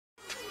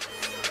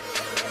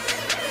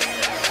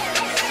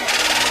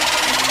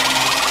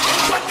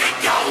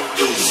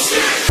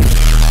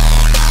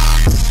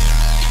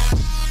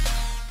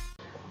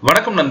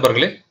வணக்கம்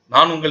நண்பர்களே,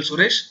 நான் உங்கள்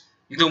சுரேஷ்.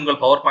 இது உங்கள்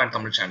PowerPoint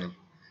தமிழ் சேனல்.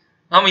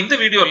 நாம இந்த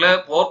வீடியோல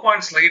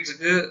PowerPoint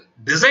ஸ்லைட்ஸுக்கு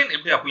டிசைன்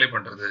எப்படி அப்ளை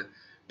பண்றது,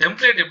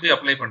 டெம்ப்ளேட் எப்படி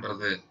அப்ளை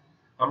பண்றது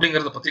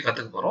அப்படிங்கறத பத்தி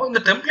கத்துக்க போறோம்.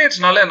 இந்த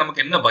டெம்ப்ளேட்ஸ்னால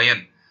நமக்கு என்ன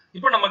பயன்?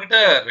 இப்போ நம்ம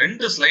கிட்ட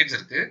 2 ஸ்லைட்ஸ்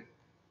இருக்கு.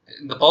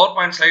 இந்த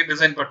PowerPoint ஸ்லைட்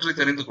டிசைன் பற்றி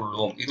தெரிந்து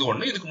கொள்வோம். இது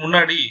ஒண்ணு. இதுக்கு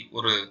முன்னாடி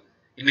ஒரு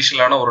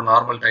இனிஷியலான ஒரு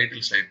normal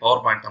title slide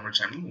PowerPoint Tamil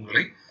channel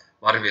உங்களை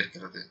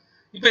வரவேற்கிறது.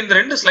 இப்போ இந்த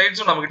 2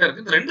 ஸ்லைட்ஸும் நம்ம கிட்ட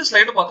இருக்கு. இந்த 2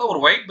 ஸ்லைடு பார்த்தா ஒரு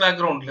ஒயிட்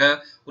பேக்ரவுண்ட்ல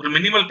ஒரு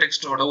மினிமல்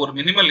டெக்ஸ்டோட ஒரு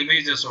மினிமல்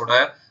இமேஜஸோட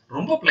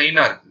ரொம்ப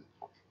பிளைனா இருக்கு.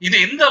 இது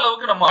எந்த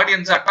அளவுக்கு நம்ம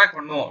ஆடியன்ஸை அட்ராக்ட்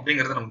பண்ணும்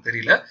அப்படிங்கிறது நமக்கு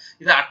தெரியல.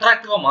 இதை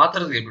அட்ராக்டிவா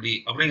மாத்துறது எப்படி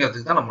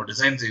அப்படிங்கிறதுக்கு தான் நம்ம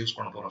டிசைன்ஸை யூஸ்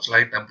பண்ண போறோம்.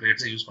 ஸ்லைட்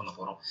டெம்ப்ளேட்ஸை யூஸ் பண்ண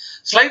போறோம்.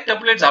 ஸ்லைட்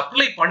டெம்ப்ளேட்ஸ்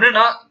அப்ளை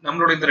பண்ணுனா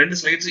நம்மளோட இந்த 2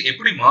 ஸ்லைட்ஸ்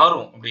எப்படி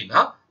மாறும்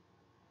அப்படின்னா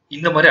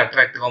இந்த மாதிரி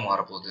அட்ராக்டிவா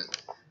மாறப்போகுது.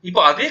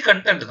 இப்போ அதே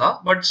கண்டென்ட் தான்,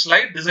 but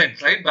slide design,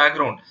 slide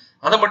background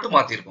அதை மட்டும்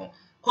மாத்திருக்கோம்.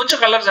 கொஞ்சம்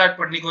கலர்ஸ் ஆட்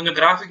பண்ணி, கொஞ்சம்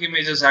கிராஃபிக்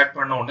இமேஜஸ் ஆட்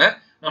பண்ண உடனே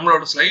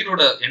நம்மளோட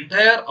ஸ்லைடோட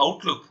என்டையர்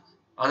அவுட்லுக்,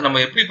 அது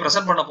நம்ம எப்படி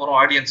ப்ரெசென்ட் பண்ண போறோம்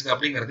ஆடியன்ஸ்க்கு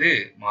அப்படிங்கிறதே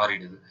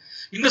மாறிடுது.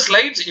 இந்த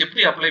ஸ்லைட்ஸ்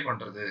எப்படி அப்ளை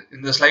பண்றது,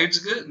 இந்த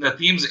ஸ்லைட்ஸ்க்கு இந்த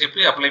தீம்ஸ்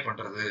எப்படி அப்ளை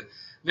பண்றது,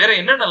 வேற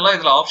என்னென்னலாம்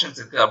இதுல ஆப்ஷன்ஸ்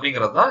இருக்கு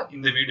அப்படிங்கறது தான்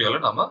இந்த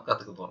வீடியோல நாம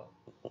கத்துக்க போறோம்.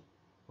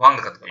 வாங்க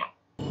கத்துக்கலாம்.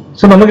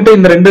 ஸோ நம்ம கிட்ட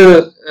இந்த 2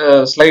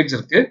 ஸ்லைட்ஸ்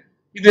இருக்கு.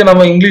 இது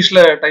நம்ம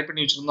இங்கிலீஷ்ல டைப்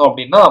பண்ணி வச்சிருந்தோம்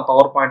அப்படின்னா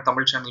PowerPoint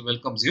Tamil channel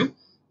welcomes you.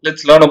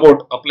 Let's learn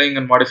about அப்ளைங்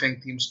and modifying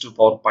themes to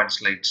PowerPoint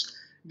slides.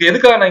 இது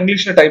எதுக்காக நான்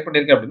இங்கிலீஷ்ல டைப்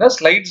பண்ணிருக்கேன் அப்படின்னா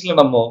ஸ்லைட்ஸ்ல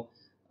நம்ம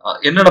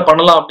என்னென்ன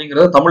பண்ணலாம்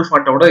அப்படிங்கறது தமிழ்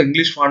ஃபாண்ட்டோட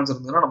இங்கிலீஷ் ஃபாண்ட்ஸ்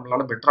இருந்ததுன்னா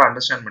நம்மளால பெட்டரா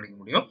அண்டர்ஸ்டாண்ட் பண்ணிக்க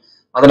முடியும்.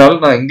 அதனால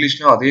நான்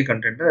இங்கிலீஷ்லயும் அதே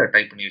கண்டென்ட்டை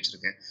டைப் பண்ணி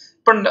வச்சிருக்கேன்.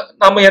 இப்போ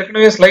நம்ம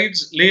ஏற்கனவே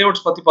ஸ்லைட்ஸ்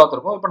லேஅவுட்ஸ் பத்தி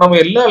பார்த்திருக்கோம். இப்போ நம்ம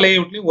எல்லா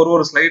லேஅவுட்லயும்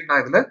ஒரு ஸ்லைட்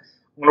நான் இதுல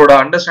உங்களோட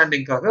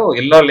அண்டர்ஸ்டாண்டிங்காக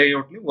எல்லா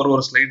லேஅவுட்லயும்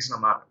ஒரு ஸ்லைட்ஸ்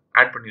நம்ம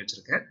ஆட் பண்ணி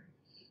வச்சிருக்கேன்.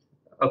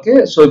 ஓகே,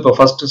 ஸோ இப்போ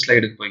ஃபர்ஸ்ட்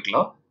ஸ்லைடுக்கு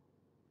போய்க்கலாம்.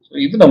 ஸோ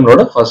இது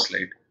நம்மளோட ஃபர்ஸ்ட்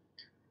ஸ்லைடு.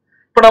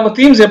 இப்போ நம்ம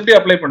தீம்ஸ் எப்படி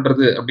அப்ளை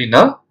பண்றது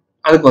அப்படின்னா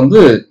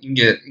அதுக்கு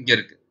இங்க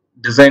இருக்கு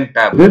டிசைன்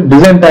டேப்.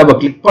 டிசைன் டேபை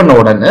கிளிக் பண்ண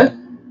உடனே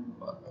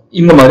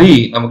இந்த மாதிரி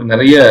நமக்கு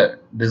நிறைய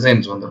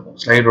டிசைன்ஸ் வந்திருக்கும்.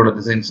 ஸ்லைடோட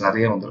டிசைன்ஸ்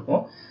நிறைய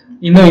வந்திருக்கும்.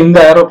 இன்னும் இந்த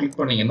ஆரோ கிளிக்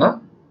பண்ணீங்கன்னா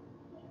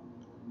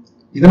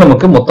இது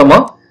நமக்கு மொத்தமா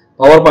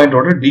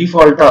PowerPointோட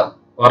டிஃபால்ட்டா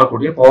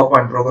வரக்கூடிய,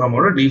 PowerPoint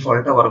ப்ரோக்ராமோட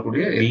டிஃபால்ட்டா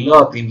வரக்கூடிய எல்லா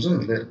தீம்ஸும்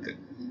இதுல இருக்கு.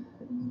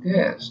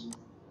 ஓகே,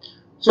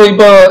 ஸோ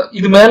இப்போ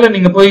இது மேல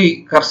நீங்க போய்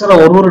கர்சரை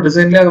ஒரு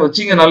டிசைன்லயே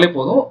வச்சீங்கனாலே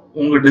போதும்,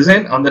 உங்க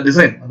டிசைன் அந்த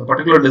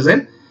பர்டிகுலர்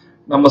டிசைன்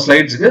நம்ம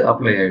ஸ்லைட்ஸுக்கு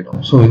அப்ளை ஆயிடும்.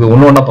 ஸோ இது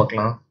ஒண்ணா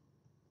பார்க்கலாம்.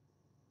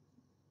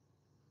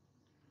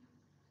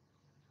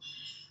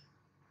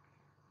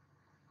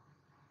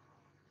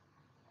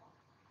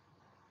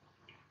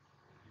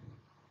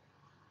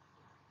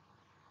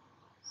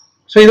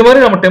 ஸோ இது மாதிரி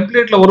நம்ம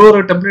டெம்ப்ளேட்ல ஒரு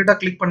டெம்ப்ளேட்டா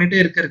கிளிக் பண்ணிட்டே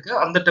இருக்கு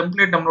அந்த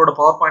டெம்ப்ளேட் நம்மளோட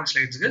PowerPoint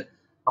ஸ்லைட்ஸுக்கு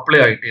அப்ளை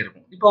ஆகிட்டே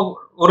இருக்கும். இப்போ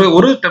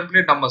ஒரு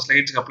டெம்ப்ளேட் நம்ம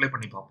ஸ்லைட்ஸ்க்கு அப்ளை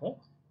பண்ணி பார்ப்போம்.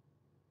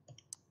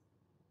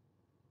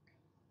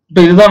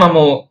 இப்போ இதுதான் நம்ம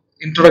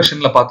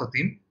இன்ட்ரோடக்ஷன்ல பார்த்த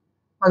தீம்.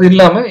 அது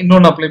இல்லாம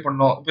இன்னொன்னு அப்ளை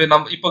பண்ணோம்.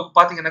 இப்போ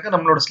பாத்தீங்கன்னாக்கா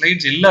நம்மளோட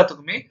ஸ்லைட்ஸ்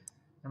எல்லாத்துக்குமே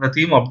அந்த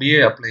தீம் அப்படியே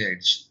அப்ளை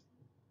ஆயிடுச்சு.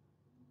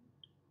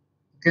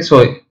 ஓகே, ஸோ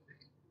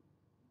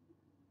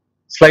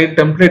ஸ்லைட்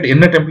டெம்ப்ளேட்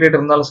என்ன டெம்ப்ளேட்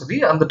இருந்தாலும் சரி,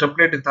 அந்த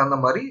டெம்ப்ளேட்டுக்கு தகுந்த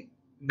மாதிரி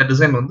இந்த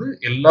டிசைன்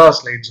எல்லா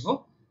ஸ்லைட்ஸுக்கும்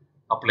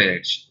அப்ளை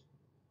ஆயிடுச்சு.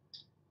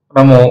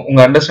 நம்ம உங்க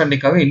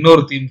அண்டர்ஸ்டாண்டிங்காக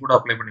இன்னொரு தீம் கூட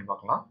அப்ளை பண்ணி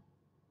பார்க்கலாம்.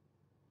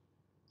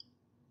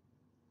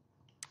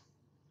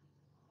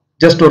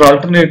 ஜஸ்ட் ஒரு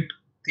ஆல்டர்னேட்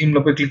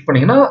தீம்ல போய் கிளிக்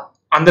பண்ணீங்கன்னா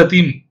அந்த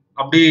தீம்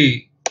அப்படி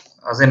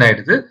அசைன்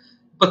ஆயிடுது.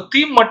 இப்ப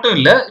தீம் மட்டும்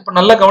இல்ல, இப்ப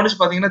நல்லா கவனிச்சு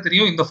பாத்தீங்கன்னா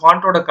தெரியும், இந்த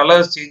ஃபாண்டோட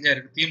கலர்ஸ் சேஞ்ச்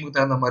ஆயிருக்கு. தீமுக்கு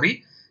தகுந்த மாதிரி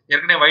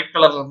ஏற்கனவே ஒயிட்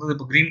கலர்ல இருந்தது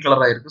இப்போ கிரீன்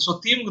கலர் ஆயிருக்கு. ஸோ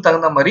தீமுக்கு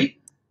தகுந்த மாதிரி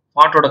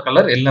ஃபாண்டோட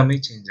கலர் எல்லாமே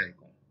சேஞ்ச் ஆயிருக்கும்.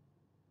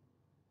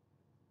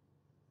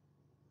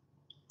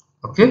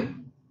 ஓகே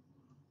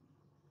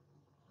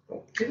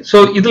ஓகே, ஸோ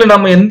இதுல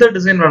நம்ம எந்த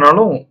டிசைன்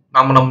வேணாலும்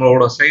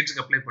நம்மளோட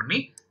ஸ்லைட்ஸ்க்கு அப்ளை பண்ணி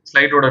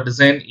ஸ்லைடோட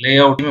டிசைன் லே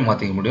அவுட்டையுமே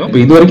மாத்திக்க முடியும்.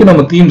 இப்போ இது வரைக்கும்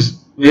நம்ம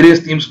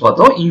வேரியஸ் தீம்ஸ்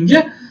பார்த்தோம். இங்க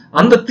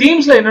அந்த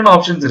தீம்ஸ்ல என்னென்ன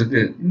ஆப்ஷன்ஸ்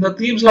இருக்கு, இந்த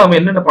தீம்ஸ்ல நம்ம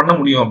என்னென்ன பண்ண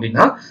முடியும்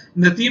அப்படின்னா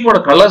இந்த தீமோட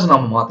கலர்ஸ்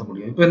நாம மாத்த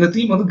முடியும். இப்போ இந்த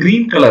தீம்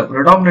கிரீன் கலர்,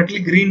 ப்ரெடாமினென்ட்லி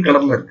கிரீன்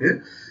கலர்ல இருக்கு.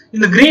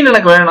 இந்த கிரீன்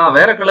எனக்கு வேணாம்,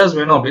 வேற கலர்ஸ்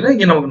வேணும் அப்படின்னா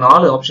இங்க நமக்கு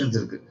 4 ஆப்ஷன்ஸ்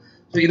இருக்கு.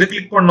 ஸோ இதை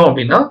கிளிக் பண்ணோம்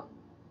அப்படின்னா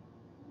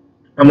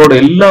நம்மளோட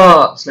எல்லா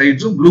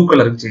ஸ்லைட்ஸும் ப்ளூ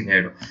கலருக்கு சேஞ்ச்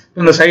ஆயிடும்.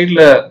 இந்த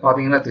சைட்ல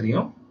பாத்தீங்கன்னா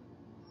தெரியும்,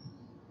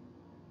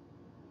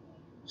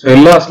 ஸோ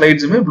எல்லா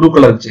ஸ்லைட்ஸுமே ப்ளூ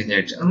கலருக்கு சேஞ்ச்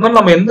ஆயிடுச்சு. அந்த மாதிரி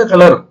நம்ம எந்த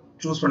கலர்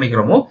சூஸ்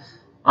பண்ணிக்கிறோமோ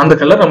அந்த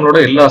கலர் நம்மளோட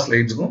எல்லா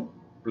ஸ்லைட்ஸுக்கும்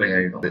அப்ளை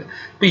ஆயிடும்.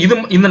 இப்போ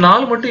இந்த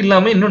 4 மட்டும்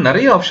இல்லாம இன்னும்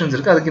நிறைய ஆப்ஷன்ஸ்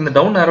இருக்கு. அதுக்கு இந்த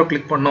டவுன் ஆரோ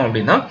கிளிக் பண்ணோம்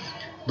அப்படின்னா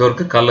இது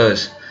இருக்கு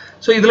கலர்ஸ்.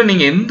 ஸோ இதுல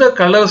நீங்க எந்த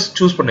கலர்ஸ்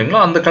சூஸ் பண்ணீங்களோ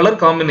அந்த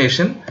கலர்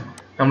காம்பினேஷன்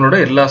நம்மளோட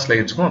எல்லா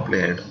ஸ்லைட்ஸுக்கும்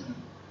அப்ளை ஆயிடும்.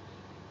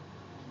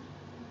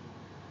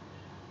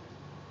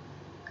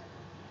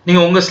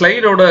 நீங்க உங்க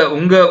ஸ்லைடோட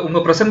உங்க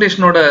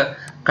பிரசன்டேஷனோட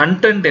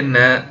கண்டென்ட் என்ன,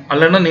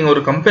 அல்லனா நீங்க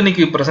ஒரு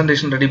கம்பெனிக்கு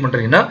பிரசன்டேஷன் ரெடி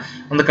பண்றீங்கன்னா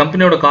அந்த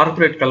கம்பெனியோட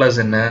கார்ப்பரேட் கலர்ஸ்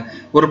என்ன,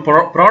 ஒரு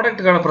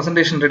ப்ராடக்ட்டுக்கான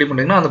பிரசன்டேஷன் ரெடி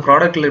பண்றீங்கன்னா அந்த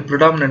ப்ராடக்ட்ல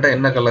ப்ரிடாமினென்ட்டா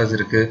என்ன கலர்ஸ்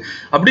இருக்கு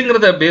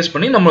அப்படிங்கறத பேஸ்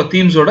பண்ணி நம்ம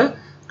தீம்ஸோட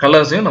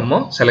கலர்ஸையும்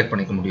நம்ம செலக்ட்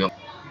பண்ணிக்க முடியும்.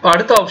 இப்போ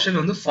அடுத்த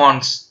ஆப்ஷன்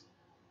ஃபாண்ட்ஸ்.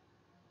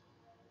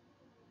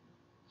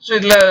 ஸோ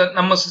இதுல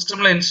நம்ம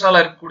சிஸ்டம்ல இன்ஸ்டால்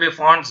ஆகக்கூடிய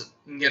ஃபாண்ட்ஸ்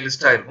இங்க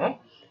லிஸ்ட் ஆயிருக்கும்.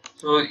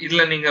 ஸோ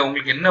இதுல நீங்க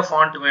உங்களுக்கு என்ன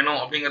ஃபாண்ட் வேணும்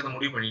அப்படிங்கறத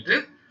முடிவு பண்ணிட்டு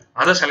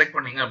அதை செலக்ட்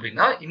பண்ணீங்க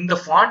அப்படின்னா இந்த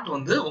ஃபாண்ட்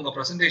வந்து உங்க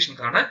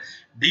பிரசன்டேஷனுக்கான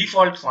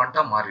டிஃபால்ட்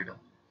ஃபாண்டா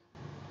மாறிடும்.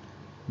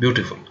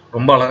 பியூட்டிஃபுல்,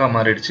 ரொம்ப அழகா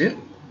மாறிடுச்சு.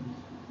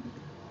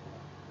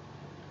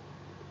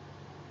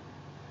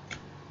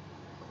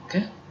 ஓகே,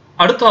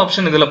 அடுத்த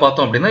ஆப்ஷன் இதுல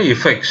பார்த்தோம் அப்படின்னா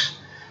எஃபெக்ட்ஸ்.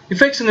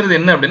 எஃபெக்ட்ஸ்ங்கிறது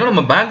என்ன அப்படின்னா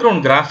நம்ம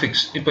பேக்ரவுண்ட்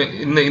கிராஃபிக்ஸ். இப்போ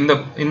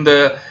இந்த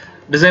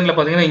டிசைன்ல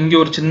பாத்தீங்கன்னா இங்க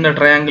ஒரு சின்ன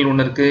ட்ரையாங்கிள்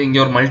ஒன்று இருக்கு, இங்க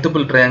ஒரு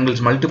multiple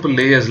triangles, multiple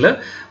லேயர்ஸ்ல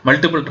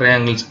multiple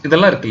triangles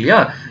இதெல்லாம் இருக்கு இல்லையா.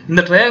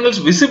 இந்த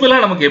ட்ரையாங்கிள்ஸ் விசிபிளா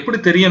நமக்கு எப்படி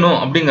தெரியணும்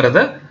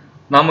அப்படிங்கிறத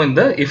நாம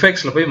இந்த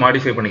எஃபெக்ட்ஸ்ல போய்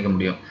மாடிஃபை பண்ணிக்க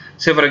முடியும்.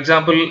 சே ஃபார்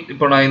எக்ஸாம்பிள்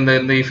இப்போ நான்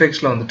இந்த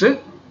எஃபெக்ட்ஸ்ல வந்துட்டு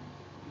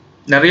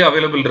நிறைய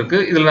அவைலபிள் இருக்கு.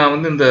 இதுல நான்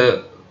வந்து இந்த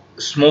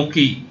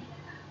ஸ்மோக்கி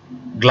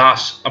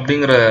கிளாஸ்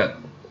அப்படிங்கிற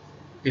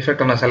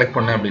எஃபெக்டை நான் செலக்ட்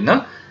பண்ணேன் அப்படின்னா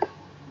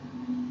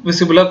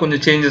விசிபிளா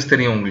கொஞ்சம் சேஞ்சஸ்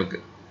தெரியும் உங்களுக்கு.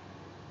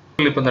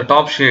 இப்போ இந்த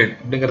டாப் ஷேட்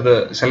அப்படிங்கிறத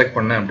செலக்ட்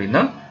பண்ணேன்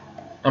அப்படின்னா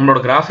நம்மளோட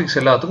கிராஃபிக்ஸ்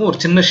எல்லாத்துக்கும் ஒரு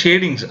சின்ன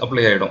ஷேடிங்ஸ்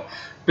அப்ளை ஆகிடும்.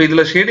 இப்போ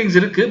இதில் ஷேடிங்ஸ்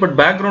இருக்குது, பட்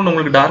பேக்ரவுண்ட்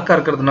உங்களுக்கு டார்க்காக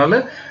இருக்கிறதுனால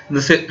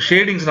இந்த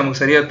ஷேடிங்ஸ்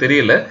நமக்கு சரியாக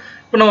தெரியல.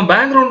 இப்போ நம்ம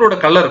பேக்ரவுண்டோட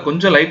கலர்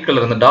கொஞ்சம் லைட்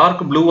கலர், அந்த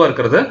டார்க் ப்ளூவாக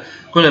இருக்கிறத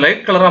கொஞ்சம்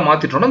லைட் கலராக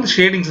மாற்றிட்டோம்னா அந்த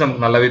ஷேடிங்ஸ்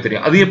நமக்கு நல்லாவே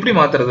தெரியும். அது எப்படி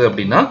மாற்றுறது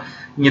அப்படின்னா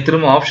இங்கே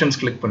திரும்ப ஆப்ஷன்ஸ்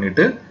கிளிக்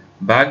பண்ணிவிட்டு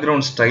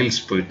பேக்ரவுண்ட் ஸ்டைல்ஸ்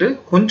போயிட்டு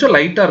கொஞ்சம்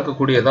லைட்டாக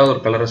இருக்கக்கூடிய ஏதாவது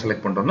ஒரு கலரை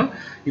செலக்ட் பண்ணுறோம்னா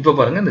இப்போ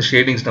பாருங்கள் இந்த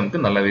ஷேடிங்ஸ்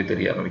நமக்கு நல்லாவே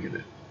தெரிய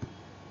ஆரம்பிக்குது.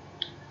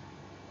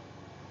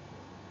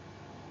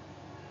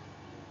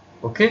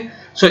 ஓகே,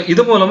 ஸோ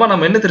இது மூலமா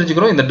நம்ம என்ன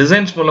தெரிஞ்சுக்கிறோம், இந்த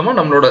டிசைன்ஸ் மூலமா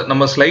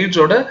நம்ம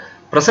ஸ்லைட்ஸோட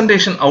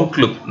ப்ரெசன்டேஷன்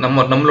அவுட்லுக்,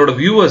 நம்மளோட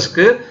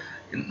வியூவர்ஸ்க்கு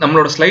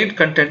நம்மளோட ஸ்லைட்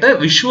கண்டென்ட்டை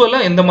விஷுவலா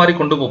எந்த மாதிரி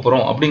கொண்டு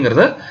போகிறோம்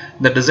அப்படிங்கிறத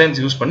இந்த டிசைன்ஸ்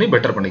யூஸ் பண்ணி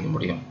பெட்டர் பண்ணிக்க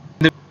முடியும்.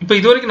 இப்போ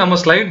இது வரைக்கும் நம்ம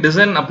ஸ்லைட்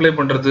டிசைன் அப்ளை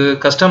பண்றது,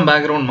 கஸ்டம்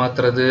பேக்ரவுண்ட்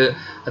மாத்துறது,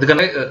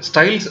 அதுக்கான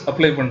ஸ்டைல்ஸ்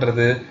அப்ளை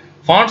பண்றது,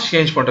 ஃபாண்ட்ஸ்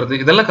சேஞ்ச் பண்றது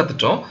இதெல்லாம்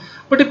கத்துட்டோம்.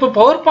 பட் இப்போ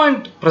பவர்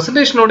பாயிண்ட்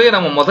ப்ரெசன்டேஷனோடய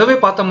நம்ம முதவே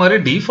பார்த்த மாதிரி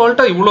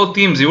டிஃபால்ட்டா இவ்வளோ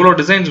தீம்ஸ், இவ்வளோ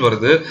டிசைன்ஸ்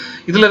வருது.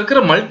 இதுல இருக்கிற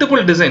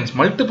மல்டிபிள் டிசைன்ஸ்,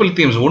 மல்டிபிள்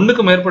தீம்ஸ்,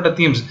 ஒன்றுக்கு மேற்பட்ட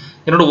தீம்ஸ்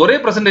என்னோட ஒரே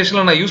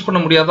ப்ரெசன்டேஷன்ல நான் யூஸ்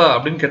பண்ண முடியாதா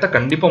அப்படின்னு கேட்டால்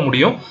கண்டிப்பா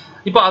முடியும்.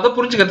 இப்போ அதை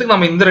புரிஞ்சுக்கிறதுக்கு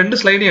நம்ம இந்த ரெண்டு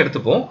ஸ்லைடையும்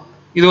எடுத்துப்போம்.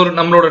 இது ஒரு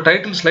நம்மளோட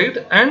டைட்டில் ஸ்லைட்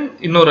அண்ட்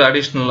இன்னொரு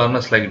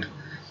அடிஷ்னலான ஸ்லைட்.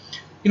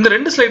 இந்த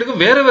ரெண்டு ஸ்லைடுக்கு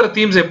வேற வேற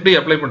தீம்ஸ் எப்படி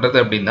அப்ளை பண்றது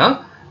அப்படின்னா,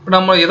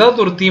 நம்ம ஏதாவது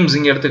ஒரு தீம்ஸ்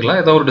இங்க எடுத்துக்கலாம்,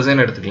 ஏதாவது ஒரு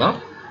டிசைன் எடுத்துக்கலாம்.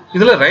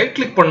 இதுல ரைட்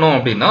கிளிக் பண்ணோம்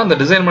அப்படின்னா அந்த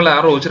டிசைன் மேல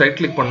ஆரோ வச்சு ரைட்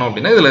கிளிக் பண்ணோம்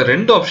அப்படின்னா இதுல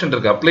ரெண்டு ஆப்ஷன்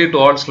இருக்கு, apply to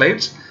all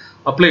slides,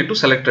 apply to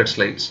selected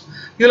slides.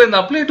 இதுல இந்த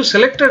அப்ளை டு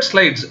செலக்டட்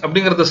ஸ்லைட்ஸ்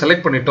அப்படிங்கறத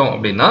செலக்ட் பண்ணிட்டோம்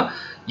அப்படின்னா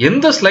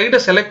எந்த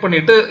ஸ்லைடை செலக்ட்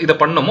பண்ணிட்டு இதை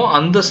பண்ணமோ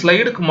அந்த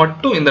ஸ்லைடுக்கு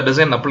மட்டும் இந்த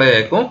டிசைன் அப்ளை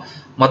ஆகும்.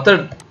 மற்ற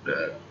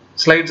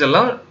ஸ்லைட்ஸ்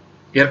எல்லாம்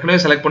ஏற்கனவே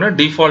செலக்ட் பண்ண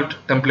டிஃபால்ட்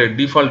டெம்ப்ளேட்,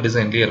 டிஃபால்ட்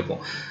டிசைன்லயே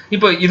இருக்கும்.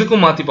 இப்போ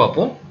இதுக்கும் மாத்தி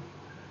பார்ப்போம்.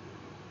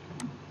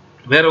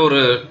 வேற ஒரு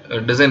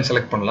டிசைன்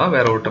செலக்ட் பண்ணலாம்,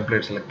 வேற ஒரு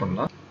டெம்ப்ளேட் செலக்ட்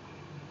பண்ணலாம்.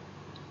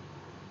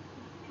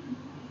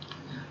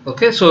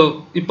 ஓகே, ஸோ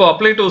இப்போ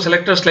அப்ளை டு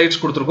செலக்டட் ஸ்லைட்ஸ்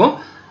கொடுத்துருக்கோம்.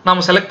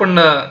 நாம செலக்ட்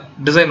பண்ண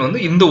டிசைன் வந்து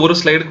இந்த ஒரு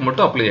ஸ்லைடுக்கு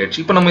மட்டும் அப்ளை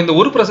ஆயிடுச்சு. இப்போ நம்ம இந்த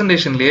ஒரு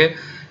ப்ரெசன்டேஷன்லயே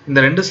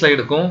இந்த ரெண்டு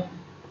ஸ்லைடுக்கும்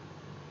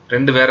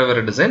ரெண்டு வேற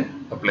வேற டிசைன்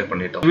அப்ளை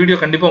பண்ணிட்டோம். வீடியோ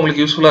கண்டிப்பா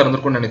உங்களுக்கு யூஸ்ஃபுல்லா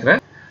இருந்திருக்கும்னு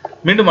நினைக்கிறேன்.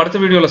 மீண்டும் அடுத்த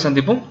வீடியோல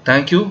சந்திப்போம்.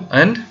 Thank you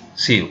and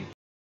see you.